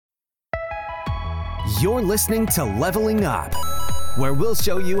You're listening to Leveling Up, where we'll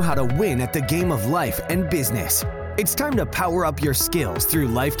show you how to win at the game of life and business. It's time to power up your skills through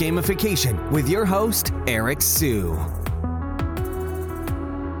life gamification with your host, Eric Siu.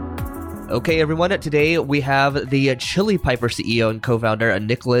 Okay, everyone, today we have the Chili Piper CEO and co-founder,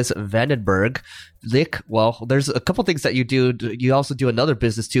 Nicholas Vandenberg. Nick, well, there's a couple things that you do. You also do another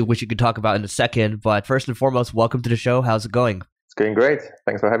business too, which you can talk about in a second. But first and foremost, welcome to the show. How's it going? It's going great.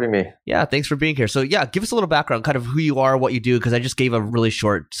 Thanks for having me. Yeah, thanks for being here. So yeah, give us a little background, kind of who you are, what you do, because I just gave a really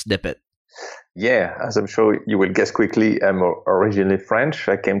short snippet. Yeah, as I'm sure you will guess quickly, I'm originally French.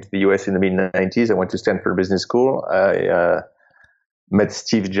 I came to the US in the mid-90s. I went to Stanford Business School. I met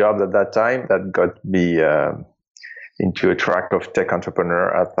Steve Jobs at that time. That got me into a track of tech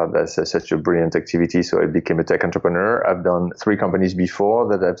entrepreneur. I thought that's such a brilliant activity, so I became a tech entrepreneur. I've done 3 companies before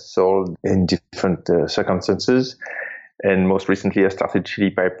that I've sold in different circumstances. And most recently, I started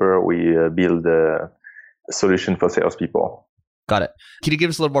Chili Piper. We build a solution for salespeople. Got it. Can you give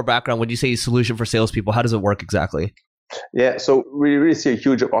us a little more background? When you say solution for salespeople, how does it work exactly? Yeah, so we really see a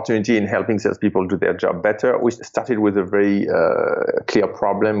huge opportunity in helping salespeople do their job better. We started with a very clear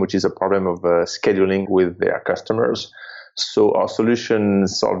problem, which is a problem of scheduling with their customers. So our solution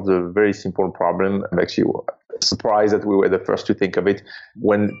solves a very simple problem. I'm actually surprised that we were the first to think of it.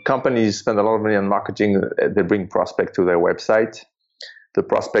 When companies spend a lot of money on marketing, they bring prospect to their website. The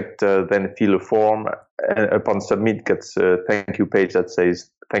prospect then fill a form, and upon submit gets a thank you page that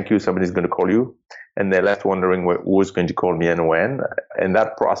says, thank you, somebody's going to call you. And they're left wondering who's going to call me and when. And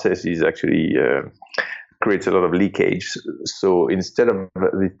that process is actually creates a lot of leakage. So instead of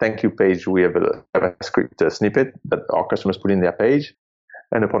the thank you page, we have a JavaScript snippet that our customers put in their page.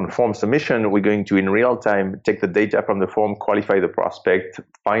 And upon form submission, we're going to, in real time, take the data from the form, qualify the prospect,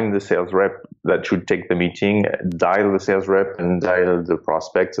 find the sales rep that should take the meeting, dial the sales rep and dial the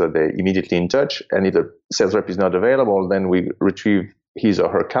prospect so that they're immediately in touch. And if the sales rep is not available, then we retrieve his or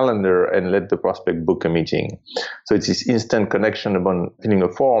her calendar and let the prospect book a meeting. So it's this instant connection upon filling a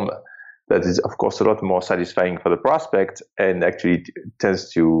form that is, of course, a lot more satisfying for the prospect and actually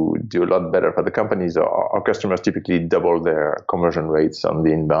tends to do a lot better for the companies. Our customers typically double their conversion rates on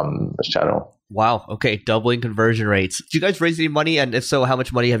the inbound channel. Wow. Okay. Doubling conversion rates. Did you guys raise any money? And if so, how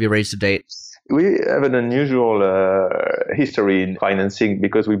much money have you raised to date? We have an unusual history in financing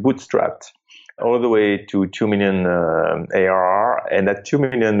because we bootstrapped all the way to 2 million ARR. And at 2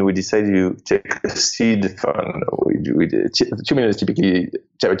 million, we decided to take a seed fund. 2 million is typically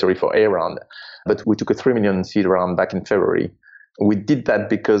territory for A round, but we took a 3 million seed round back in February. We did that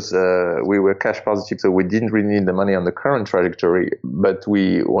because we were cash positive, so we didn't really need the money on the current trajectory, but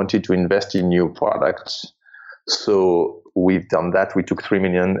we wanted to invest in new products. So we've done that. We took 3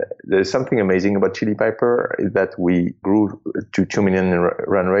 million. There's something amazing about Chili Piper is that we grew to 2 million in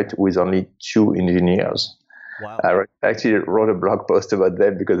run rate with only 2 engineers. Wow. I actually wrote a blog post about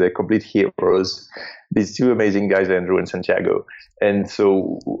them because they're complete heroes. These 2 amazing guys, Andrew and Santiago. And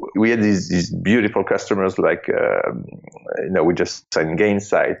so we had these beautiful customers like, we just signed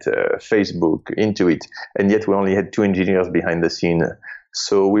Gainsight, Facebook, Intuit, and yet we only had 2 engineers behind the scene.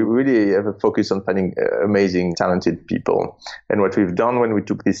 So we really have a focus on finding amazing, talented people. And what we've done when we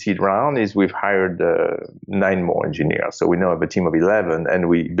took this seed round is we've hired 9 more engineers. So we now have a team of 11, and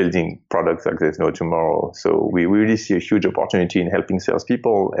we're building products like there's no tomorrow. So we really see a huge opportunity in helping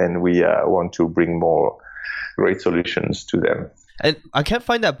salespeople, and we want to bring more great solutions to them. And I can't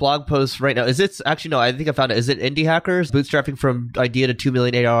find that blog post right now. Is it actually, no, I think I found it. Is it Indie Hackers, bootstrapping from idea to 2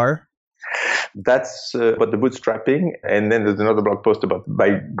 million ARR? That's about the bootstrapping. And then there's another blog post about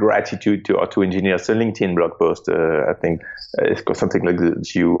by gratitude to our 2 engineers, a LinkedIn blog post. I think it's got something like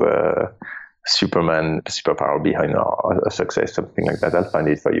Superman, superpower behind our success, something like that. I'll find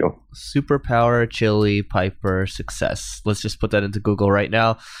it for you. Superpower, Chili Piper, success. Let's just put that into Google right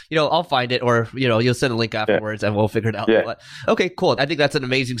now. I'll find it, or, you'll send a link afterwards and we'll figure it out. Yeah. But, okay, cool. I think that's an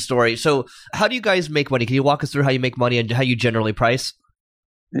amazing story. So how do you guys make money? Can you walk us through how you make money and how you generally price?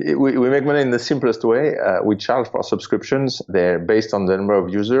 We make money in the simplest way. We charge for subscriptions. They're based on the number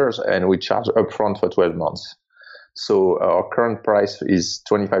of users, and we charge upfront for 12 months. So our current price is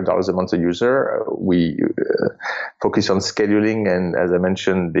 $25 a month a user. We focus on scheduling and, as I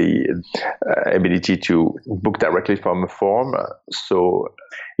mentioned, the ability to book directly from a form. So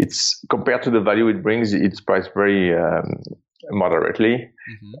it's compared to the value it brings, it's priced very moderately.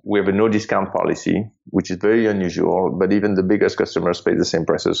 Mm-hmm. We have a no discount policy, which is very unusual, but even the biggest customers pay the same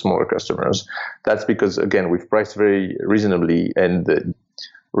price as smaller customers. That's because, again, we've priced very reasonably, and the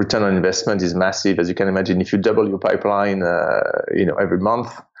return on investment is massive. As you can imagine, if you double your pipeline, every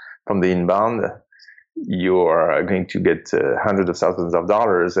month from the inbound, you're going to get hundreds of thousands of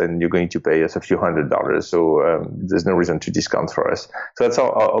dollars and you're going to pay us a few $100. So there's no reason to discount for us. So that's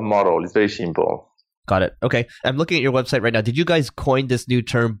our model. It's very simple. Got it. Okay. I'm looking at your website right now. Did you guys coin this new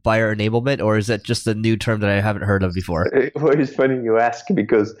term buyer enablement, or is that just a new term that I haven't heard of before? Well, it's funny you ask,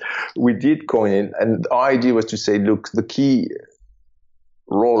 because we did coin it. And our idea was to say, look, the key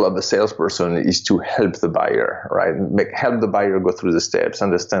role of the salesperson is to help the buyer, right? Help the buyer go through the steps,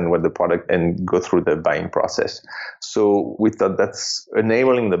 understand what the product, and go through the buying process. So we thought that's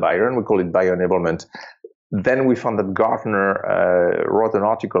enabling the buyer, and we call it buyer enablement. Then we found that Gartner wrote an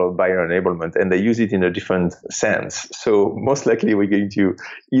article of buyer enablement, and they use it in a different sense. So most likely we're going to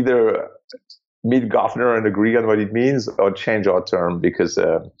either meet Gartner and agree on what it means, or change our term, because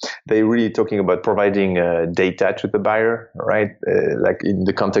they're really talking about providing data to the buyer, right? Like in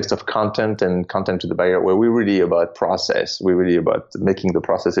the context of content and content to the buyer, where we're really about process. We're really about making the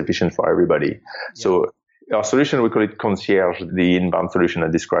process efficient for everybody. Yeah. So our solution, we call it Concierge, the inbound solution I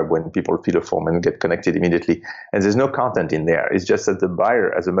described, when people fill a form and get connected immediately. And there's no content in there. It's just that the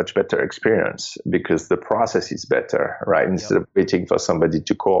buyer has a much better experience because the process is better, right? Instead of waiting for somebody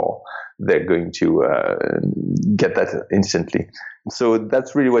to call, they're going to get that instantly. So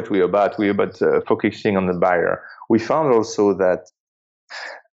that's really what we're about. We're about focusing on the buyer. We found also that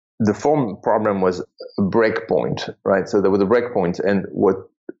the form problem was a breakpoint, right? So there was a breakpoint, and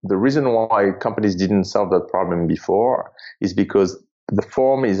the reason why companies didn't solve that problem before is because the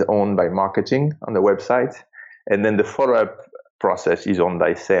form is owned by marketing on the website, and then the follow-up process is owned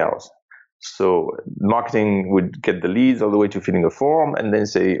by sales. So marketing would get the leads all the way to filling a form and then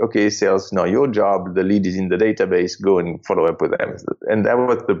say, okay, sales, now your job, the lead is in the database, go and follow up with them. And that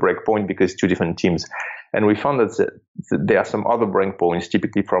was the break point, because two different teams. And we found that there are some other break points,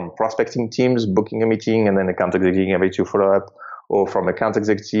 typically from prospecting teams, booking a meeting, and then account executive having to follow up, or from account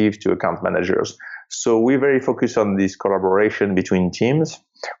executive to account managers. So we're very focused on this collaboration between teams.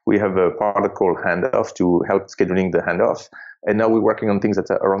 We have a product called Handoff to help scheduling the handoff. And now we're working on things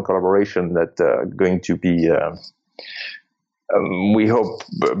that are around collaboration that are going to be, we hope,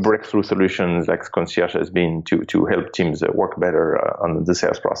 breakthrough solutions like Concierge has been to help teams work better on the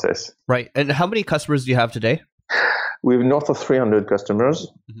sales process. Right. And how many customers do you have today? We have north of 300 customers.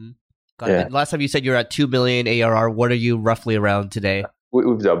 Mm-hmm. Got it. And last time you said you're at 2 million ARR. What are you roughly around today?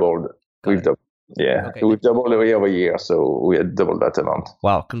 We've doubled. Yeah, okay. We've doubled every year, so we had doubled that amount.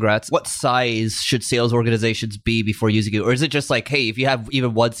 Wow, congrats. What size should sales organizations be before using it? Or is it just like, hey, if you have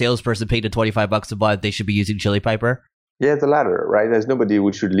even one salesperson paid to $25 a month, they should be using Chili Piper? Yeah, the latter, right? There's nobody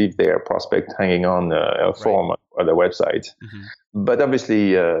who should leave their prospect hanging on a form on the website. Mm-hmm. But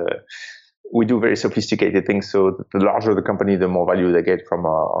obviously, we do very sophisticated things. So the larger the company, the more value they get from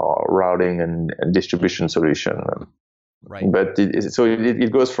our routing and distribution solution. Right. But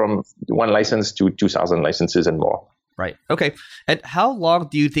it goes from 1 license to 2,000 licenses and more. Right. Okay. And how long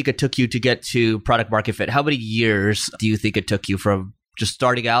do you think it took you to get to product market fit? How many years do you think it took you from just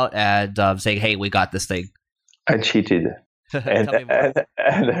starting out and saying, hey, we got this thing? I cheated. and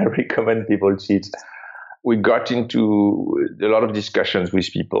I recommend people cheat. We got into a lot of discussions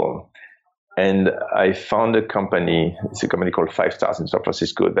with people. And I found a company, it's a company called 5 Stars in San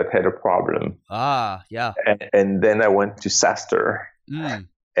Francisco, that had a problem. Ah, yeah. And then I went to SaaStr.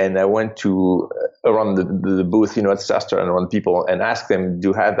 And I went to around the booth, at SaaStr, and around people, and asked them, do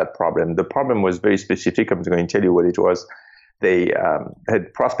you have that problem? The problem was very specific. I'm going to tell you what it was. They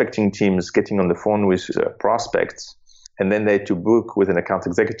had prospecting teams getting on the phone with prospects, and then they had to book with an account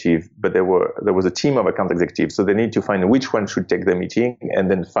executive, but there was a team of account executives. So they need to find which one should take the meeting, and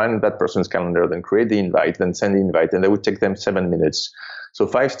then find that person's calendar, then create the invite, then send the invite, and that would take them 7 minutes. So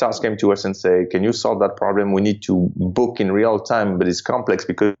 5 Stars came to us and say, can you solve that problem? We need to book in real time, but it's complex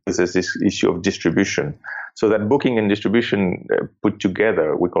because there's this issue of distribution. So that booking and distribution put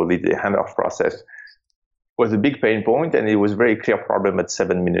together, we call it the handoff process, was a big pain point, and it was a very clear problem at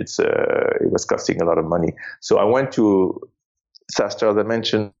 7 minutes. It was costing a lot of money. So I went to SaaStr, as I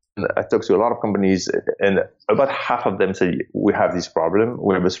mentioned. I talked to a lot of companies, and about half of them said, we have this problem.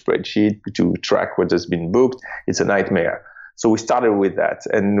 We have a spreadsheet to track what has been booked. It's a nightmare. So we started with that.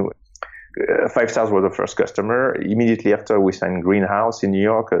 And 5 Stars was the first customer. Immediately after, we signed Greenhouse in New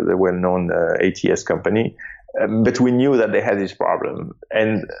York, the well-known ATS company. But we knew that they had this problem.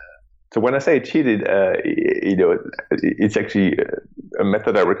 And so when I say cheated, it's actually a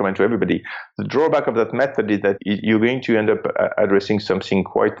method I recommend to everybody. The drawback of that method is that you're going to end up addressing something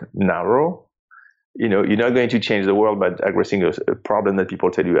quite narrow. You're not going to change the world by addressing a problem that people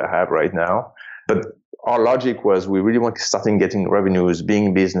tell you I have right now. But our logic was we really want to start getting revenues,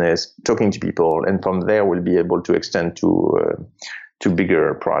 being business, talking to people, and from there we'll be able to extend to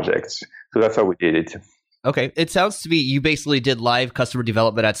bigger projects. So that's how we did it. Okay. It sounds to me you basically did live customer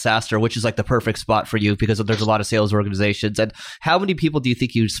development at SaaStr, which is like the perfect spot for you because there's a lot of sales organizations. And how many people do you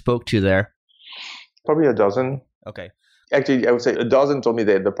think you spoke to there? Probably a dozen. Okay. Actually, I would say a dozen told me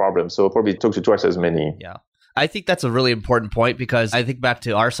they had the problem. So probably talked to twice as many. Yeah. I think that's a really important point because I think back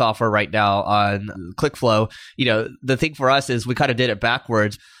to our software right now on ClickFlow. The thing for us is we kind of did it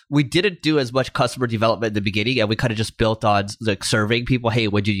backwards. We didn't do as much customer development in the beginning, and we kind of just built on like surveying people, hey,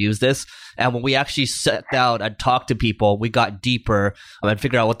 would you use this? And when we actually sat down and talked to people, we got deeper and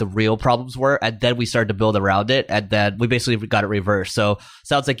figured out what the real problems were, and then we started to build around it, and then we basically got it reversed. So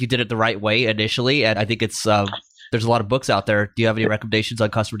sounds like you did it the right way initially, and I think it's there's a lot of books out there. Do you have any recommendations on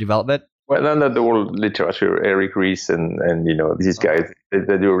customer development? Well, none of the old literature, Eric Ries and these guys,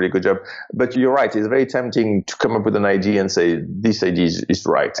 they do a really good job. But you're right, it's very tempting to come up with an idea and say, this idea is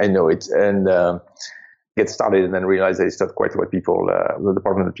right, I know it, and get started and then realize that it's not quite what people, the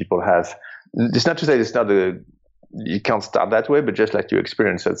problem that people have. It's not to say you can't start that way, but just like you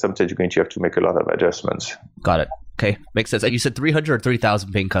experience, at some stage you're going to have to make a lot of adjustments. Got it. Okay, makes sense. And you said 300 or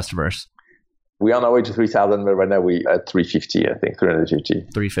 3,000 paying customers? We are on our way to 3,000, but right now we at 350, I think, 350.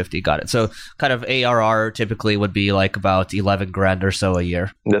 350, got it. So kind of ARR typically would be like about 11 grand or so a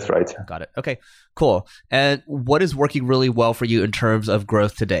year. That's right. Got it. Okay, cool. And what is working really well for you in terms of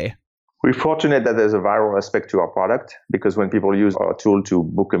growth today? We're fortunate that there's a viral aspect to our product because when people use our tool to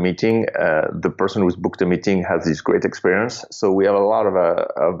book a meeting, the person who's booked a meeting has this great experience. So we have a lot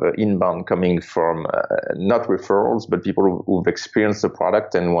of inbound coming from not referrals, but people who've experienced the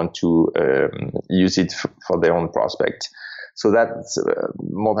product and want to use it for their own prospect. So that's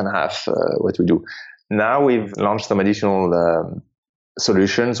more than half what we do. Now we've launched some additional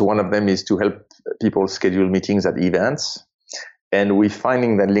solutions. One of them is to help people schedule meetings at events. And we're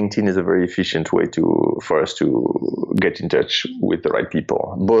finding that LinkedIn is a very efficient way for us to get in touch with the right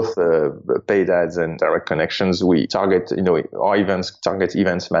people, both paid ads and direct connections. We target, our events target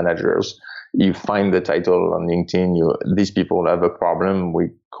events managers. You find the title on LinkedIn. These people have a problem.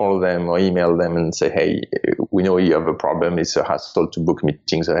 We call them or email them and say, hey, we know you have a problem. It's a hassle to book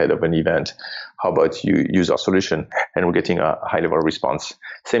meetings ahead of an event. How about you use our solution? And we're getting a high level response.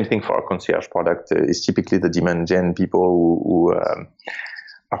 Same thing for our concierge product. It's typically the demand gen people who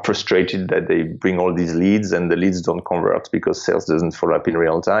are frustrated that they bring all these leads and the leads don't convert because sales doesn't follow up in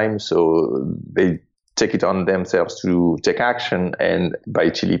real time. So they take it on themselves to take action and buy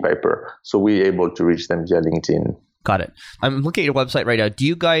Chili Piper. So we're able to reach them via LinkedIn. Got it. I'm looking at your website right now.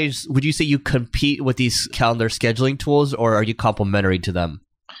 Would you say you compete with these calendar scheduling tools or are you complementary to them?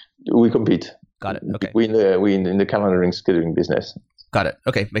 We compete. Got it. Okay. We in the calendaring scheduling business. Got it.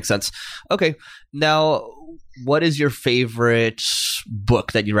 Okay. Makes sense. Okay. Now, what is your favorite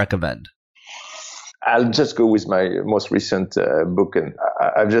book that you recommend? I'll just go with my most recent book, and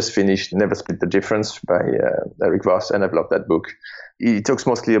I've just finished Never Split the Difference by Eric Voss, and I've loved that book. It talks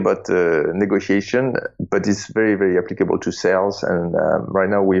mostly about negotiation, but it's very, very applicable to sales. And right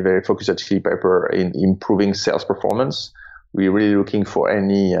now, we're very focused at Chili Piper in improving sales performance. We're really looking for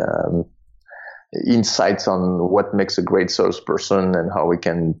any insights on what makes a great salesperson and how we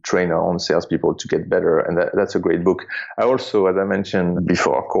can train our own salespeople to get better. And that's a great book. I also, as I mentioned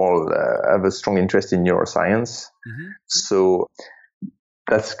before our call, have a strong interest in neuroscience. Mm-hmm. So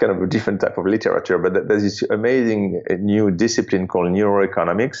that's kind of a different type of literature, but there's this amazing new discipline called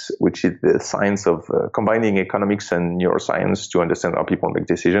neuroeconomics, which is the science of combining economics and neuroscience to understand how people make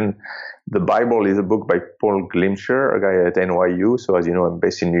decisions. The Bible is a book by Paul Glimcher, a guy at NYU. So as you know, I'm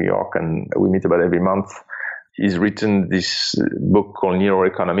based in New York and we meet about every month. He's written this book called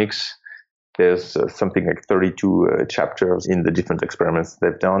Neuroeconomics. There's something like 32 chapters in the different experiments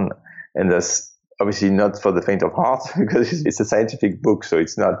they've done. And there's obviously not for the faint of heart because it's a scientific book, so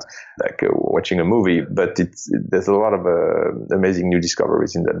it's not like watching a movie, but there's a lot of amazing new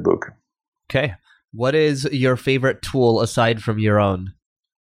discoveries in that book. Okay. What is your favorite tool aside from your own?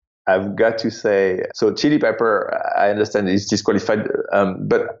 I've got to say, so Chili Piper, I understand is disqualified,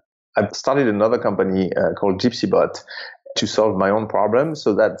 but I've started another company called GypsyBot to solve my own problem,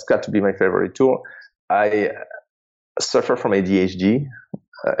 so that's got to be my favorite tool. I suffer from ADHD,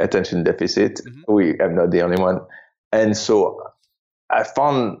 attention deficit. Mm-hmm. I'm not the only one. And so I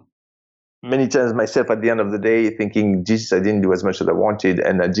found many times myself at the end of the day thinking, Jesus, I didn't do as much as I wanted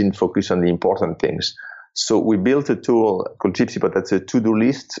and I didn't focus on the important things. So we built a tool called GypsyBot that's a to-do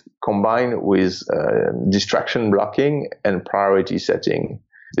list combined with distraction blocking and priority setting.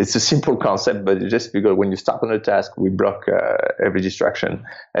 It's a simple concept, but just because when you start on a task, we block every distraction.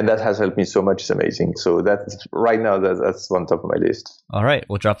 And that has helped me so much. It's amazing. So that's right now, that's on top of my list. All right.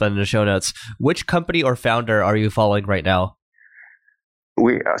 We'll drop that in the show notes. Which company or founder are you following right now?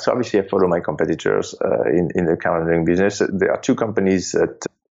 So obviously I follow my competitors in the calendaring business. There are two companies that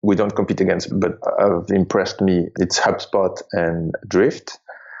we don't compete against, but have impressed me. It's HubSpot and Drift.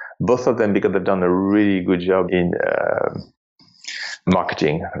 Both of them, because they've done a really good job in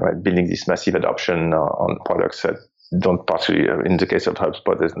marketing, right? Building this massive adoption on products that don't particularly, in the case of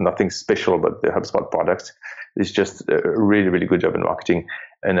HubSpot, there's nothing special about the HubSpot products. It's just a really, really good job in marketing.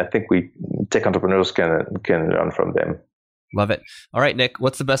 And I think tech entrepreneurs can learn from them. Love it. All right, Nick,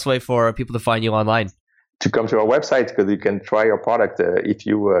 what's the best way for people to find you online? To come to our website, because you can try our product. If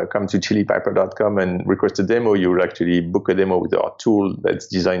you come to chilipiper.com and request a demo, you will actually book a demo with our tool that's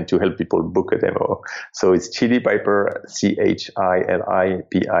designed to help people book a demo. So it's ChiliPiper,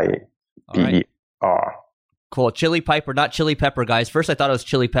 ChiliPiper. Right. Cool. Chili Piper, not Chili Pepper, guys. First, I thought it was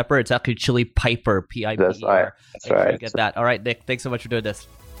Chili Pepper. It's actually Chili Piper, Piper. That's right. That's right. Get that. All right, Nick, thanks so much for doing this.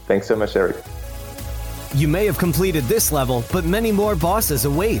 Thanks so much, Eric. You may have completed this level, but many more bosses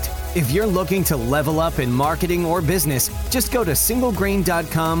await. If you're looking to level up in marketing or business, just go to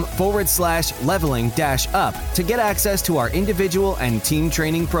singlegrain.com/leveling-up to get access to our individual and team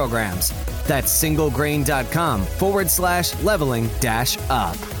training programs. That's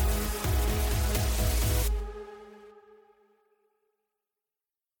singlegrain.com/leveling-up.